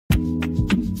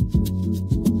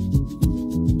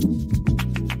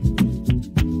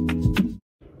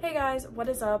guys, what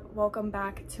is up? Welcome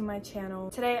back to my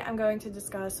channel. Today I'm going to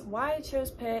discuss why I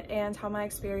chose Pitt and how my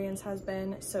experience has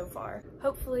been so far.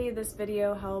 Hopefully this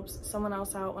video helps someone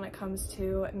else out when it comes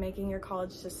to making your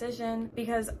college decision,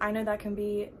 because I know that can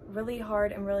be really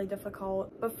hard and really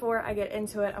difficult. Before I get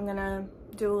into it, I'm gonna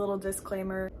do a little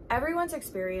disclaimer. Everyone's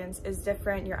experience is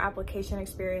different. Your application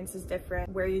experience is different.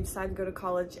 Where you decide to go to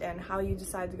college and how you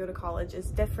decide to go to college is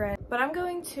different. But I'm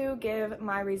going to give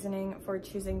my reasoning for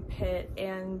choosing Pitt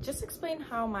and just explain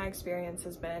how my experience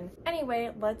has been.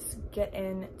 Anyway, let's get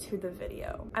into the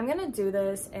video. I'm gonna do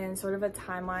this in sort of a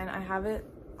timeline. I have it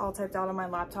all typed out on my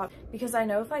laptop because I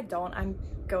know if I don't, I'm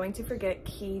going to forget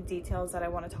key details that I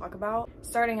want to talk about.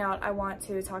 Starting out, I want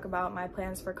to talk about my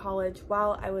plans for college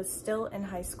while I was still in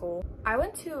high school. I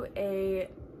went to a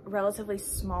relatively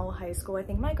small high school. I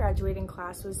think my graduating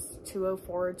class was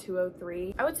 204 or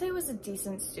 203. I would say I was a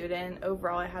decent student.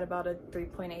 Overall, I had about a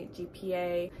 3.8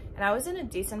 GPA, and I was in a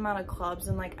decent amount of clubs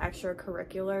and like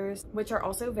extracurriculars, which are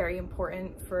also very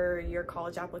important for your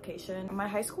college application. My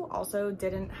high school also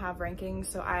didn't have rankings,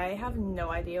 so I have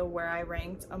no idea where I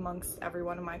ranked amongst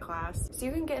everyone in my class. So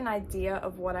you can get an idea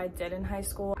of what I did in high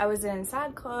school. I was in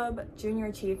SAD Club, Junior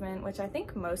Achievement, which I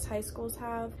think most high schools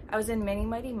have. I was in Many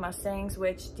Mighty Mustangs,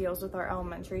 which deals with our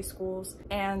elementary schools,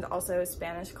 and also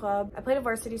Spanish Club. I played a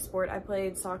varsity sport. I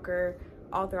played soccer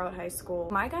all throughout high school.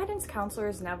 My guidance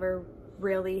counselors never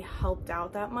really helped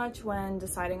out that much when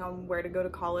deciding on where to go to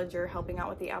college or helping out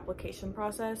with the application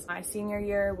process. My senior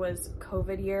year was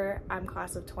COVID year. I'm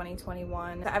class of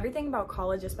 2021. Everything about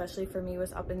college, especially for me,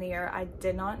 was up in the air. I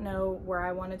did not know where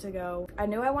I wanted to go. I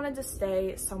knew I wanted to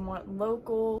stay somewhat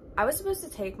local. I was supposed to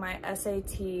take my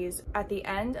SATs at the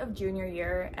end of junior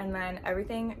year, and then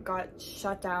everything got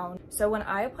shut down. So when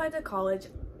I applied to college,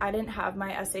 I didn't have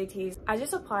my SATs. I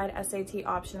just applied SAT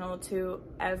optional to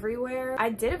everywhere.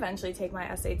 I did eventually take my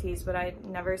SATs, but I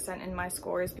never sent in my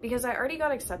scores because I already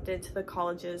got accepted to the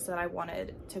colleges that I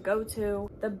wanted to go to.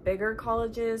 The bigger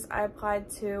colleges I applied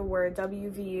to were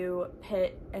WVU,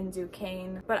 Pitt, and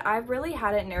Duquesne, but I really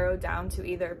had it narrowed down to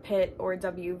either Pitt or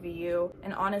WVU.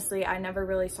 And honestly, I never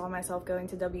really saw myself going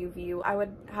to WVU. I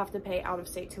would have to pay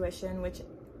out-of-state tuition, which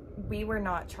we were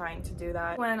not trying to do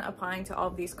that. When applying to all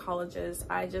of these colleges,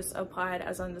 I just applied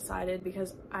as undecided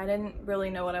because I didn't really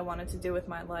know what I wanted to do with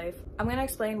my life. I'm gonna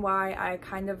explain why I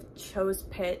kind of chose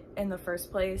Pitt in the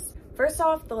first place. First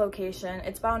off, the location.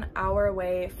 It's about an hour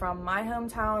away from my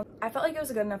hometown. I felt like it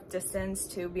was a good enough distance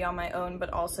to be on my own,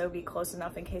 but also be close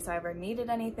enough in case I ever needed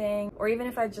anything, or even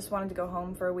if I just wanted to go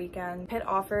home for a weekend. Pitt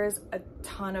offers a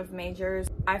ton of majors.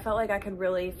 I felt like I could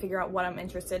really figure out what I'm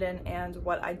interested in and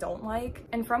what I don't like.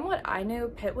 And from what I knew,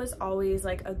 Pitt was always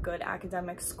like a good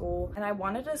academic school, and I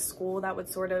wanted a school that would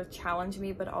sort of challenge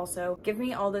me, but also give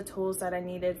me all the tools that I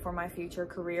needed for my future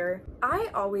career. I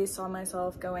always saw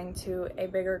myself going to a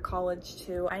bigger college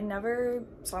too. I never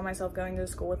saw myself going to a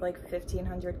school with like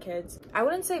 1,500 kids. I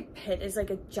wouldn't say Pitt is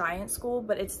like a giant school,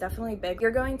 but it's definitely big.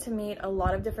 You're going to meet a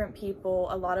lot of different people,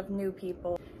 a lot of new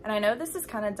people. And I know this is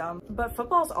kind of dumb, but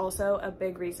football is also a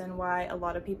big reason why a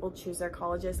lot of people choose their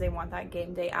colleges. They want that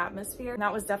game day atmosphere. And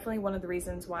that was definitely one of the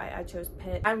reasons why I chose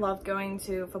Pitt. I loved going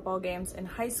to football games in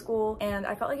high school, and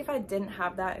I felt like if I didn't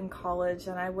have that in college,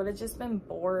 then I would have just been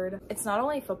bored. It's not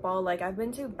only football, like I've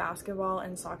been to basketball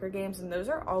and soccer games, and those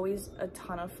are always a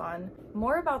ton of fun.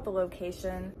 More about the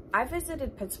location. I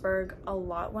visited Pittsburgh a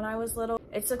lot when I was little.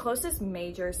 It's the closest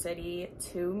major city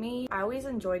to me. I always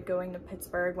enjoyed going to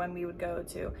Pittsburgh when we would go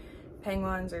to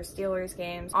Penguins or Steelers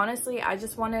games. Honestly, I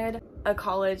just wanted a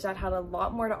college that had a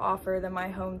lot more to offer than my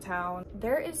hometown.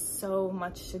 There is so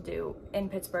much to do in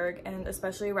Pittsburgh, and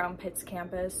especially around Pitt's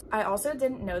campus. I also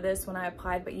didn't know this when I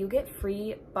applied, but you get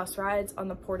free bus rides on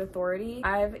the Port Authority.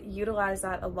 I've utilized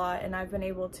that a lot, and I've been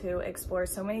able to explore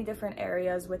so many different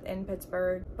areas within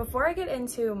Pittsburgh. Before I get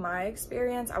into my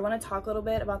experience, I want to talk a little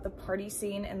bit about the party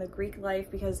scene and the Greek life,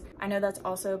 because I know that's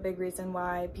also a big reason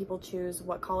why people choose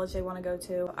what college they want to go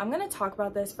to. I'm going to talk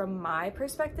about this from my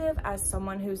perspective as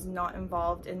someone who's not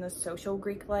involved in the social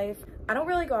Greek life. I don't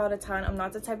really go out a ton. I'm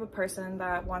not the type of person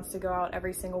that wants to go out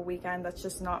every single weekend. That's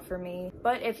just not for me.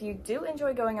 But if you do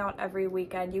enjoy going out every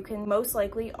weekend, you can most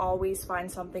likely always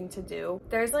find something to do.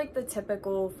 There's like the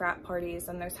typical frat parties,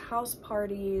 and there's house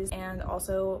parties and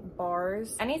also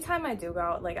bars. anytime I do go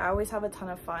out, like I always have a ton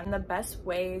of fun. And the best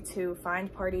way to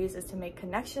find parties is to make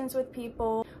connections with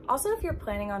people. Also, if you're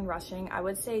planning on rushing, I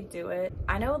would say do it.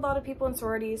 I know a lot of people in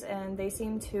sororities and they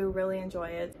seem to really enjoy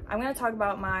it. I'm going to talk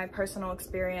about my personal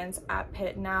experience at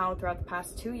Pitt now throughout the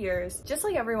past 2 years. Just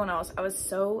like everyone else, I was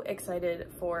so excited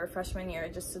for freshman year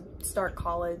just to start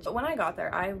college. But when I got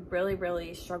there, I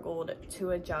really struggled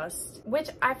to adjust, which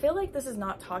I feel like this is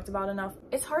not talked about enough.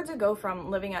 It's hard to go from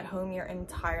living at home your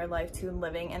entire life to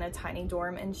living in a tiny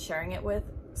dorm and sharing it with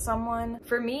someone.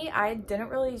 For me, I didn't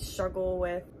really struggle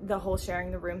with the whole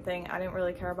sharing the room thing. I didn't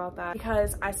really care about that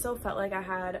because I still felt like I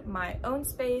had my own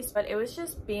space, but it was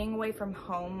just being away from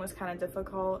home was kind of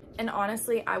difficult. And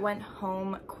honestly, I went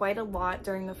home quite a lot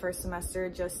during the first semester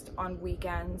just on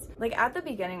weekends. Like at the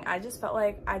beginning, I just felt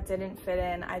like I didn't fit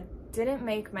in. I didn't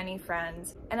make many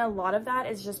friends, and a lot of that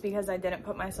is just because I didn't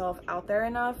put myself out there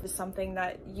enough. It's something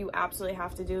that you absolutely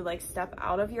have to do, like step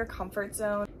out of your comfort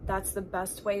zone. That's the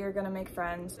best way you're gonna make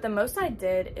friends. The most I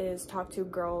did is talk to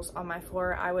girls on my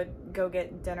floor. I would go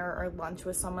get dinner or lunch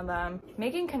with some of them.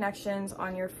 Making connections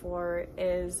on your floor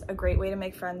is a great way to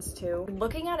make friends too.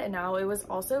 Looking at it now, it was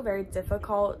also very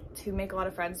difficult to make a lot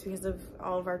of friends because of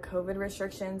all of our COVID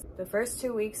restrictions. The first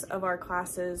 2 weeks of our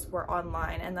classes were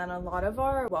online, and then a lot of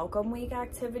our welcome week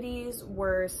activities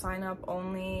were sign up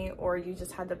only, or you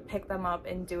just had to pick them up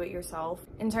and do it yourself.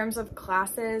 In terms of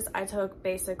classes, I took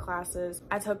basic classes.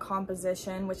 I took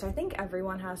composition, which I think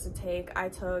everyone has to take. I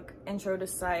took intro to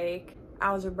psych,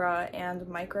 algebra, and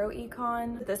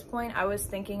micro-econ. At this point, I was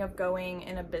thinking of going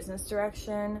in a business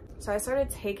direction, so I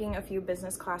started taking a few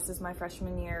business classes my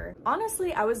freshman year.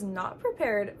 Honestly, I was not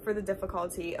prepared for the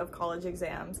difficulty of college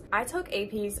exams. I took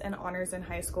APs and honors in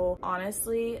high school.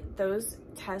 Honestly, those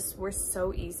tests were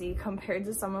so easy compared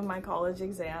to some of my college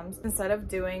exams. Instead of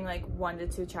doing like 1 to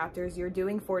 2 chapters, you're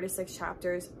doing 4 to 6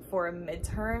 chapters for a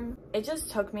midterm. It just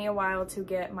took me a while to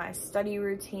get my study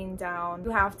routine down. You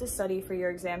have to study for your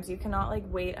exams. You cannot like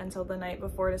wait until the night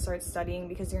before to start studying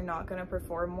because you're not going to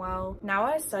perform well. Now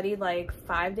I studied like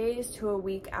 5 days to a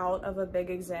week out of a big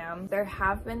exam. There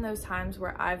have been those times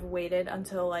where I've waited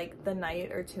until like the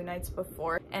night or 2 nights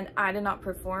before and I did not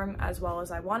perform as well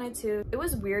as I wanted to. It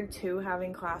was weird too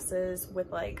having classes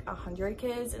with like 100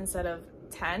 kids instead of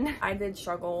 10. I did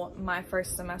struggle my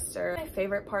first semester. My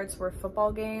favorite parts were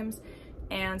football games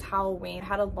and Halloween. I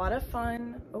had a lot of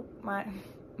fun. Oh,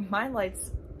 my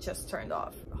lights just turned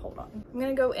off. Hold on. I'm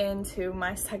gonna go into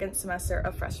my second semester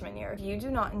of freshman year. If you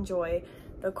do not enjoy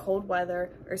the cold weather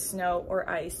or snow or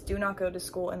ice, do not go to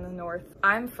school in the north.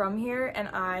 I'm from here and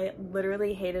I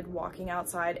literally hated walking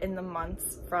outside in the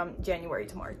months from January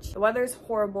to March. The weather's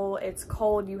horrible, it's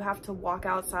cold, you have to walk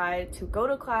outside to go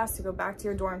to class, to go back to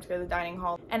your dorm, to go to the dining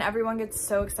hall, and everyone gets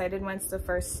so excited when it's the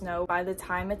first snow. By the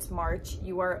time it's March,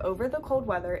 you are over the cold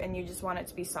weather and you just want it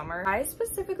to be summer. I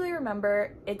specifically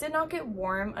remember it did not get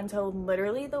warm until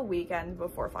literally the weekend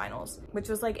before finals, which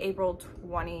was like April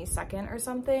 22nd or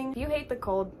something. If you hate the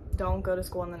cold, don't go to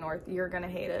school in the north. You're gonna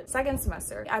hate it. Second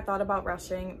semester, I thought about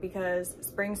rushing because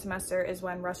spring semester is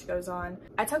when rush goes on.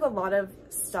 I took a lot of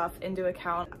stuff into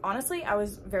account. Honestly, I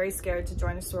was very scared to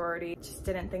join a sorority. Just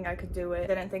didn't think I could do it.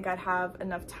 Didn't think I'd have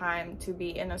enough time to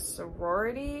be in a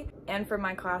sorority and for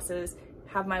my classes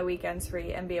have my weekends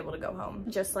free and be able to go home.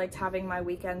 Just liked having my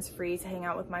weekends free to hang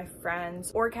out with my friends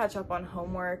or catch up on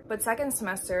homework. But second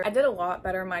semester, I did a lot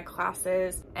better in my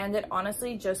classes and it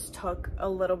honestly just took a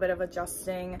little bit of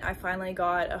adjusting. I finally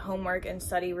got a homework and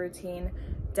study routine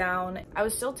down. I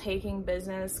was still taking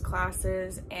business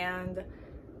classes and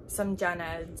some gen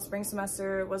ed. Spring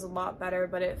semester was a lot better,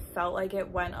 but it felt like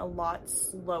it went a lot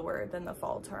slower than the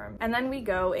fall term. And then we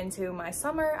go into my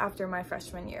summer after my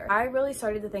freshman year. I really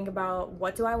started to think about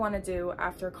what do I want to do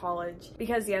after college?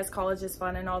 Because yes, college is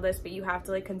fun and all this, but you have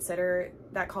to like consider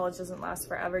that college doesn't last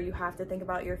forever. You have to think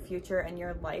about your future and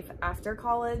your life after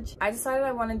college. I decided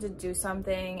I wanted to do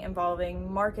something involving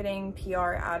marketing,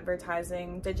 PR,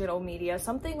 advertising, digital media,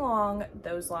 something along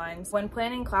those lines. When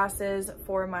planning classes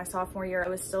for my sophomore year, I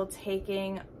was still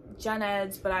taking gen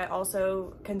eds, but I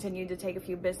also continued to take a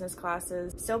few business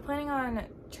classes. Still planning on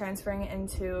transferring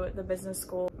into the business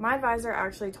school. My advisor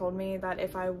actually told me that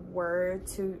if I were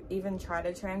to even try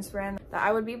to transfer in, that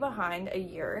I would be behind a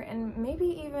year and maybe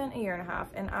even a year and a half.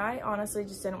 And I honestly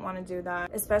just didn't want to do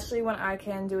that, especially when I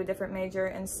can do a different major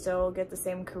and still get the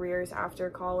same careers after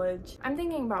college. I'm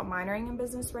thinking about minoring in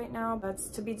business right now. That's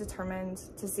to be determined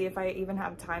to see if I even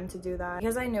have time to do that.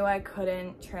 Because I knew I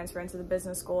couldn't transfer into the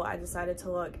business school, I decided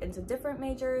to look into different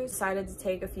majors, decided to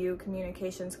take a few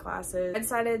communications classes. I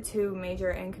decided to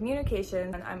major in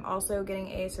communications, and I'm also getting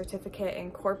a certificate in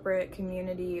corporate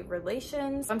community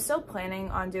relations. I'm still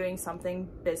planning on doing something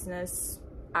business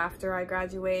after I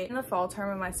graduate. In the fall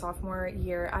term of my sophomore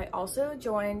year, I also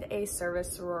joined a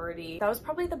service sorority. That was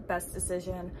probably the best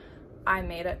decision I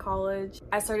made at college.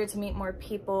 I started to meet more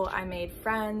people, I made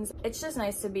friends. It's just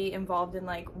nice to be involved in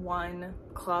like one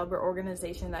club or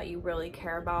organization that you really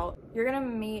care about. You're gonna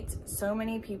meet so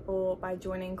many people by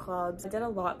joining clubs. I did a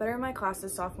lot better in my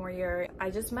classes sophomore year.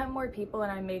 I just met more people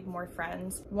and I made more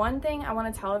friends. One thing I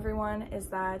want to tell everyone is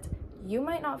that you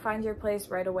might not find your place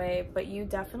right away, but you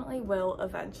definitely will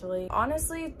eventually.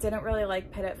 Honestly, didn't really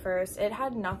like Pitt at first. It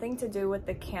had nothing to do with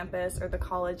the campus or the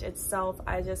college itself.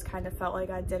 I just kind of felt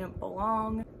like I didn't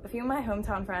belong. A few of my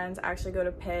hometown friends actually go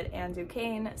to Pitt and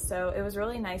Duquesne, so it was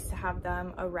really nice to have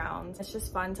them around. It's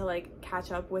just fun to like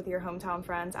catch up with your hometown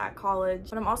friends at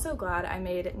college, but I'm also glad I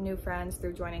made new friends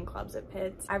through joining clubs at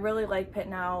Pitt. I really like Pitt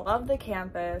now, love the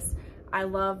campus. I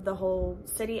love the whole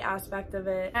city aspect of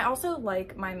it. I also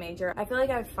like my major. I feel like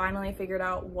I've finally figured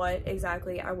out what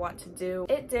exactly I want to do.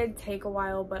 It did take a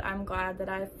while, but I'm glad that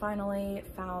I finally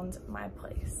found my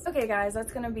place. Okay guys,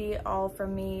 that's gonna be all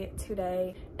from me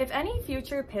today. If any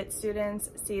future Pitt students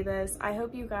see this, I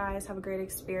hope you guys have a great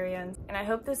experience, and I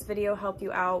hope this video helped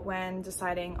you out when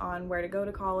deciding on where to go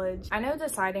to college. I know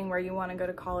deciding where you want to go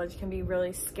to college can be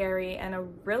really scary and a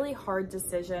really hard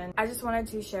decision. I just wanted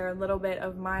to share a little bit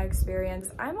of my experience.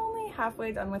 I'm only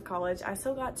halfway done with college. I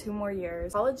still got 2 more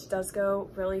years. College does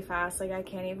go really fast. Like, I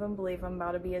can't even believe I'm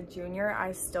about to be a junior.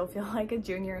 I still feel like a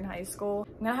junior in high school.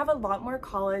 I'm gonna have a lot more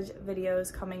college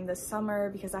videos coming this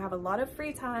summer because I have a lot of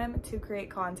free time to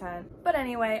create content. But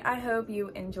anyway, I hope you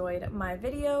enjoyed my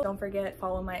video. Don't forget,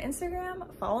 follow my Instagram,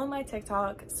 follow my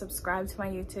TikTok, subscribe to my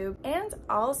YouTube, and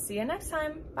I'll see you next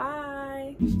time.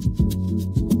 Bye!